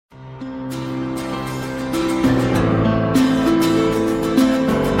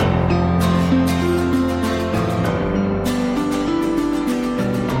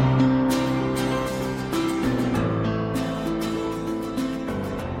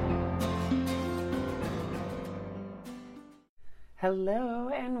Hello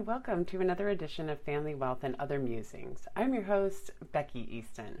and welcome to another edition of Family Wealth and Other Musings. I'm your host, Becky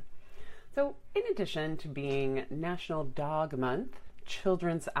Easton. So, in addition to being National Dog Month,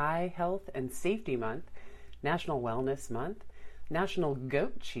 Children's Eye Health and Safety Month, National Wellness Month, National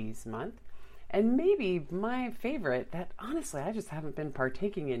Goat Cheese Month, and maybe my favorite that honestly I just haven't been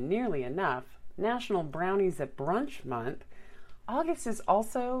partaking in nearly enough, National Brownies at Brunch Month, August is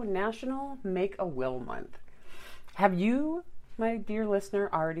also National Make a Will Month. Have you, my dear listener,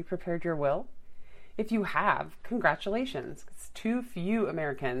 already prepared your will? If you have, congratulations. Too few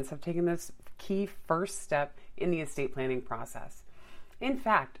Americans have taken this key first step in the estate planning process. In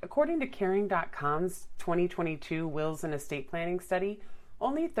fact, according to Caring.com's 2022 Wills and Estate Planning study,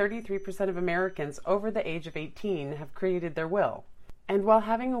 only 33% of Americans over the age of 18 have created their will. And while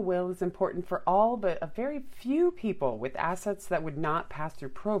having a will is important for all but a very few people with assets that would not pass through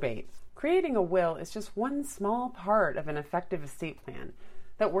probate, creating a will is just one small part of an effective estate plan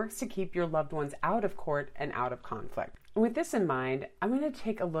that works to keep your loved ones out of court and out of conflict. With this in mind, I'm going to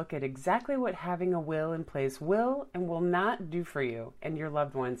take a look at exactly what having a will in place will and will not do for you and your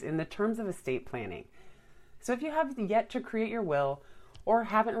loved ones in the terms of estate planning. So if you have yet to create your will or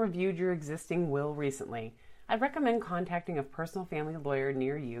haven't reviewed your existing will recently, I'd recommend contacting a personal family lawyer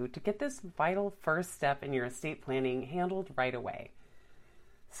near you to get this vital first step in your estate planning handled right away.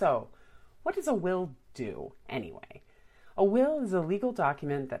 So, what does a will do anyway? A will is a legal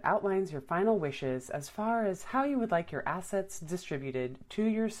document that outlines your final wishes as far as how you would like your assets distributed to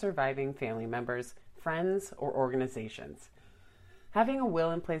your surviving family members, friends, or organizations. Having a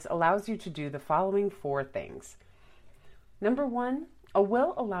will in place allows you to do the following 4 things. Number 1, a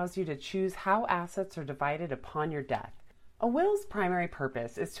will allows you to choose how assets are divided upon your death. A will's primary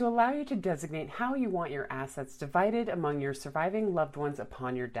purpose is to allow you to designate how you want your assets divided among your surviving loved ones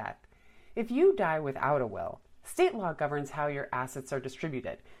upon your death. If you die without a will, state law governs how your assets are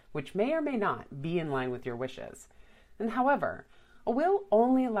distributed, which may or may not be in line with your wishes. And however, a will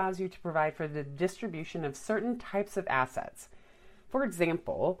only allows you to provide for the distribution of certain types of assets. For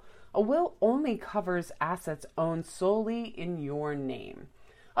example, a will only covers assets owned solely in your name.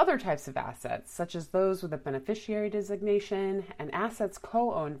 Other types of assets, such as those with a beneficiary designation and assets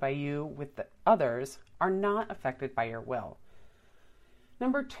co-owned by you with the others, are not affected by your will.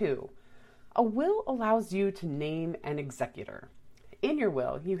 Number 2, a will allows you to name an executor. In your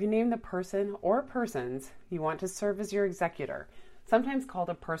will, you can name the person or persons you want to serve as your executor, sometimes called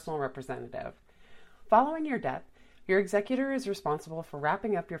a personal representative. Following your death, your executor is responsible for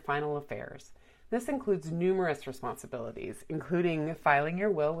wrapping up your final affairs. This includes numerous responsibilities, including filing your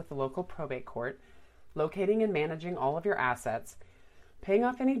will with the local probate court, locating and managing all of your assets, paying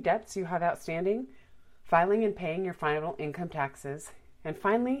off any debts you have outstanding, filing and paying your final income taxes, and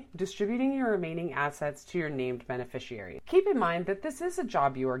finally, distributing your remaining assets to your named beneficiary. Keep in mind that this is a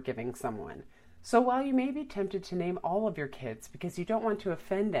job you are giving someone. So while you may be tempted to name all of your kids because you don't want to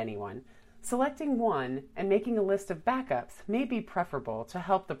offend anyone, selecting one and making a list of backups may be preferable to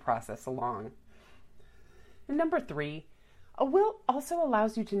help the process along. And number 3, a will also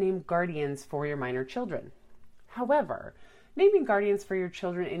allows you to name guardians for your minor children. However, naming guardians for your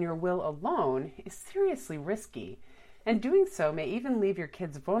children in your will alone is seriously risky, and doing so may even leave your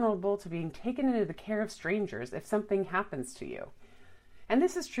kids vulnerable to being taken into the care of strangers if something happens to you. And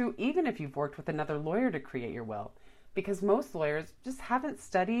this is true even if you've worked with another lawyer to create your will, because most lawyers just haven't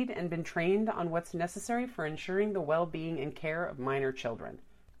studied and been trained on what's necessary for ensuring the well-being and care of minor children.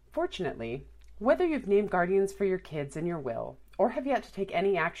 Fortunately, whether you've named guardians for your kids in your will or have yet to take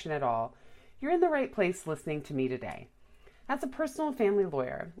any action at all, you're in the right place listening to me today. As a personal family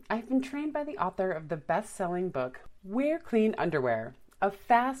lawyer, I've been trained by the author of the best-selling book, Wear Clean Underwear, a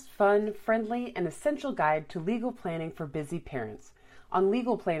fast, fun, friendly, and essential guide to legal planning for busy parents, on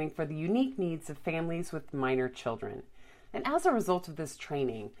legal planning for the unique needs of families with minor children. And as a result of this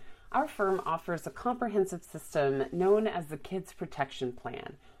training, our firm offers a comprehensive system known as the Kids Protection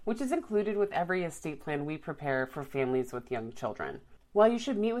Plan, which is included with every estate plan we prepare for families with young children. While you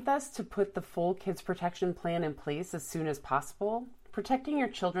should meet with us to put the full Kids Protection Plan in place as soon as possible, protecting your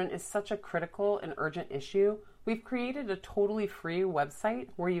children is such a critical and urgent issue, we've created a totally free website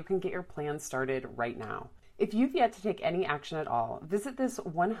where you can get your plan started right now. If you've yet to take any action at all, visit this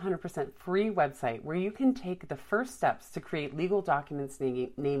 100% free website where you can take the first steps to create legal documents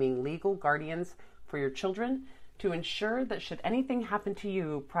naming legal guardians for your children to ensure that should anything happen to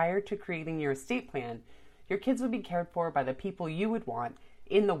you prior to creating your estate plan, your kids would be cared for by the people you would want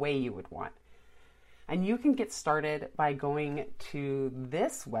in the way you would want. And you can get started by going to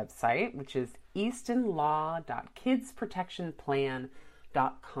this website, which is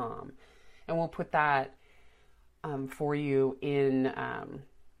eastonlaw.kidsprotectionplan.com. And we'll put that for you in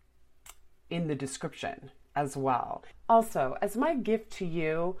the description as well. Also, as my gift to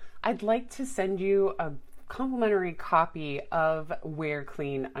you, I'd like to send you a complimentary copy of Wear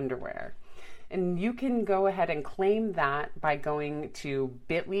Clean Underwear. And you can go ahead and claim that by going to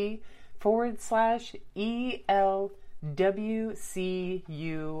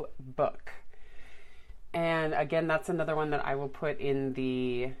bit.ly/ELWCU book. And again, that's another one that I will put in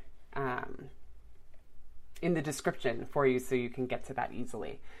the description for you so you can get to that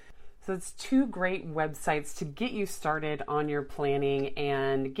easily. So it's two great websites to get you started on your planning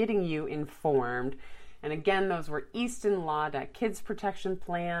and getting you informed. And again, those were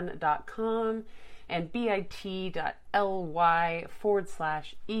eastonlaw.kidsprotectionplan.com and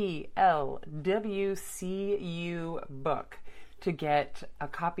bit.ly/ELWCU book to get a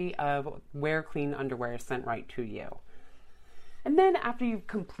copy of Wear Clean Underwear sent right to you. And then after you've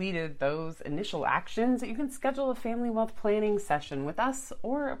completed those initial actions, you can schedule a family wealth planning session with us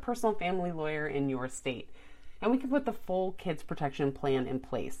or a personal family lawyer in your state. And we can put the full kids protection plan in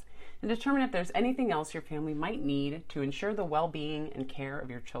place and determine if there's anything else your family might need to ensure the well-being and care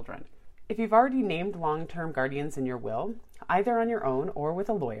of your children. If you've already named long-term guardians in your will, either on your own or with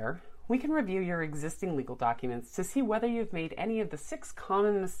a lawyer, we can review your existing legal documents to see whether you've made any of the 6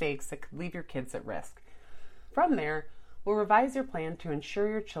 common mistakes that could leave your kids at risk. From there, we'll revise your plan to ensure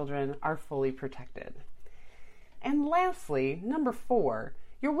your children are fully protected. And lastly, number 4,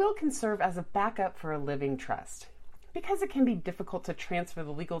 your will can serve as a backup for a living trust. Because it can be difficult to transfer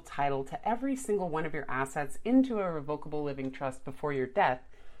the legal title to every single one of your assets into a revocable living trust before your death,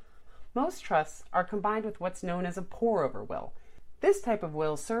 most trusts are combined with what's known as a pour-over will. This type of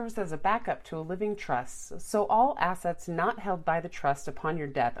will serves as a backup to a living trust, so all assets not held by the trust upon your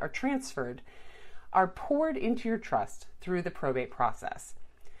death are poured into your trust through the probate process.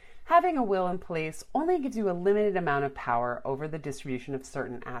 Having a will in place only gives you a limited amount of power over the distribution of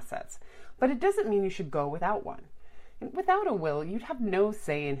certain assets, but it doesn't mean you should go without one. Without a will, you'd have no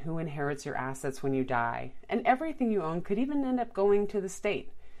say in who inherits your assets when you die, and everything you own could even end up going to the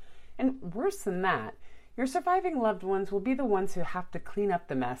state. And worse than that, your surviving loved ones will be the ones who have to clean up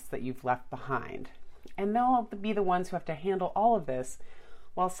the mess that you've left behind. And they'll be the ones who have to handle all of this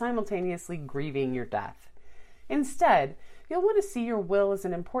while simultaneously grieving your death. Instead, you'll want to see your will as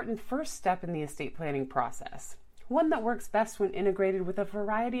an important first step in the estate planning process, one that works best when integrated with a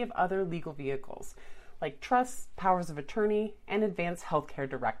variety of other legal vehicles, like trusts, powers of attorney, and advanced healthcare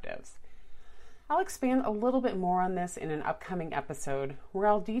directives. I'll expand a little bit more on this in an upcoming episode where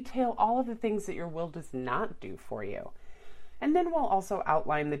I'll detail all of the things that your will does not do for you. And then we'll also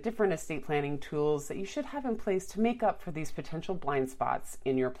outline the different estate planning tools that you should have in place to make up for these potential blind spots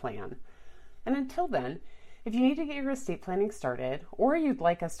in your plan. And until then, if you need to get your estate planning started, or you'd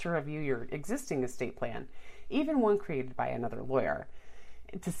like us to review your existing estate plan, even one created by another lawyer,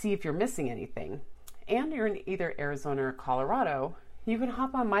 to see if you're missing anything, and you're in either Arizona or Colorado, you can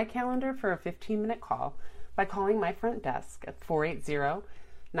hop on my calendar for a 15-minute call by calling my front desk at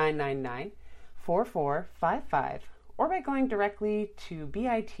 480-999-4455, or by going directly to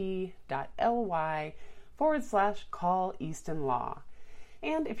bit.ly/call Easton Law.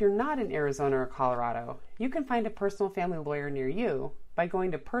 And if you're not in Arizona or Colorado, you can find a personal family lawyer near you by going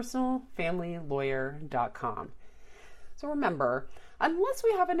to personalfamilylawyer.com. So remember, unless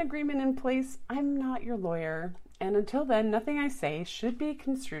we have an agreement in place, I'm not your lawyer. And until then, nothing I say should be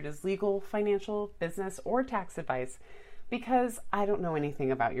construed as legal, financial, business, or tax advice because I don't know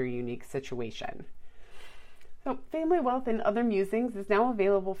anything about your unique situation. So, Family Wealth and Other Musings is now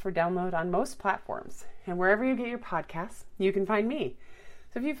available for download on most platforms. And wherever you get your podcasts, you can find me.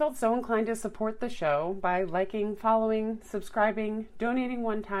 So if you felt so inclined to support the show by liking, following, subscribing, donating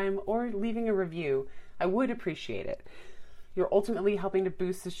one time, or leaving a review, I would appreciate it. You're ultimately helping to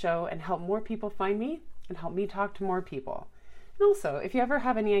boost the show and help more people find me and help me talk to more people. And also, if you ever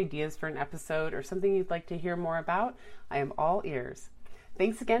have any ideas for an episode or something you'd like to hear more about, I am all ears.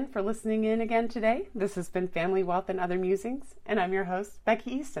 Thanks again for listening in again today. This has been Family Wealth and Other Musings, and I'm your host,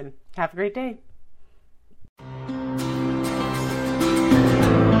 Becky Easton. Have a great day.